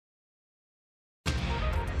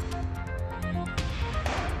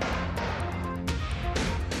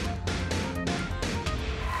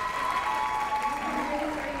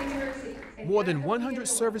More than 100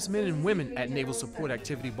 servicemen and women at Naval Support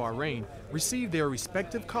Activity Bahrain received their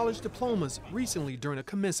respective college diplomas recently during a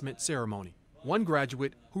commencement ceremony. One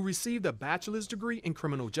graduate, who received a bachelor's degree in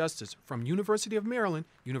criminal justice from University of Maryland,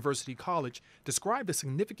 University College, described a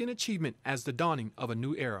significant achievement as the dawning of a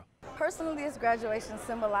new era. Personally, this graduation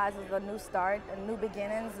symbolizes a new start, a new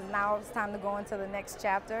beginnings, and now it's time to go into the next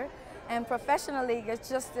chapter. And professionally,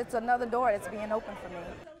 it's another door that's being opened for me.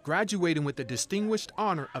 Graduating with the distinguished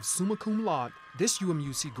honor of summa cum laude, this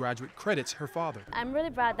UMUC graduate credits her father. I'm really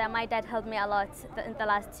proud that my dad helped me a lot in the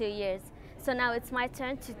last 2 years. So now it's my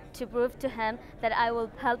turn to prove to him that I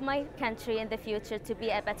will help my country in the future to be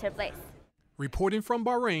a better place. Reporting from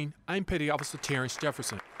Bahrain, I'm Petty Officer Terrence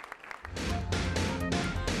Jefferson.